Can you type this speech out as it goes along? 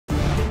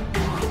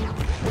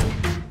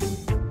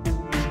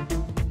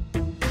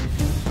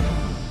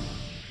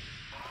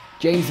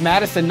James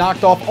Madison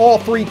knocked off all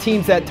 3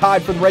 teams that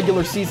tied for the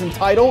regular season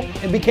title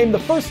and became the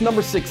first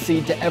number 6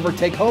 seed to ever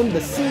take home the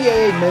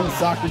CAA Men's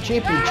Soccer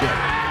Championship.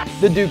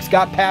 The Dukes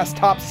got past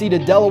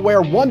top-seeded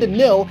Delaware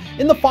 1-0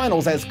 in the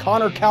finals as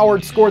Connor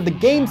Coward scored the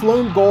game's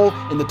lone goal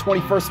in the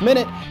 21st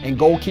minute, and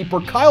goalkeeper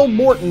Kyle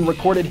Morton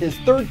recorded his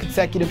 3rd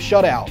consecutive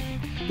shutout.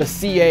 The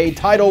CAA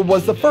title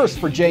was the first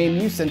for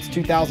JMU since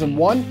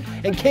 2001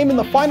 and came in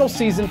the final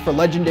season for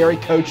legendary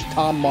coach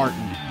Tom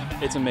Martin.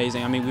 It's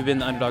amazing. I mean, we've been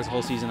the underdogs the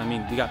whole season. I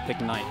mean, we got picked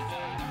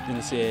 9th in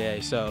the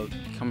CAA, so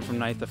coming from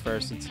 9th to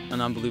 1st, it's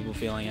an unbelievable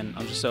feeling, and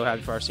I'm just so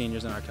happy for our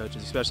seniors and our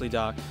coaches, especially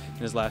Doc.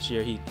 In his last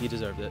year, he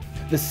deserved it.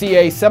 The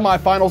CAA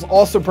semifinals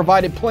also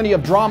provided plenty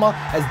of drama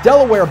as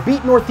Delaware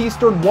beat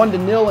Northeastern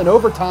 1-0 in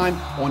overtime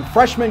on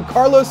freshman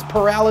Carlos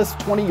Perales'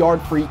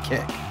 20-yard free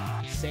kick.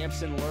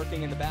 Sampson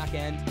lurking in the back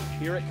end.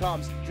 Here it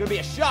comes. It's going to be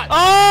a shot.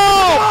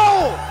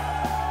 Oh!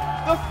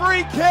 The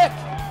free kick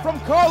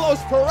from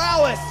Carlos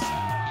Perales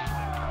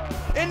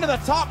into the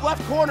top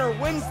left corner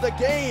wins the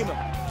game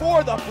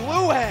for the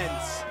Blue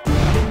Hens.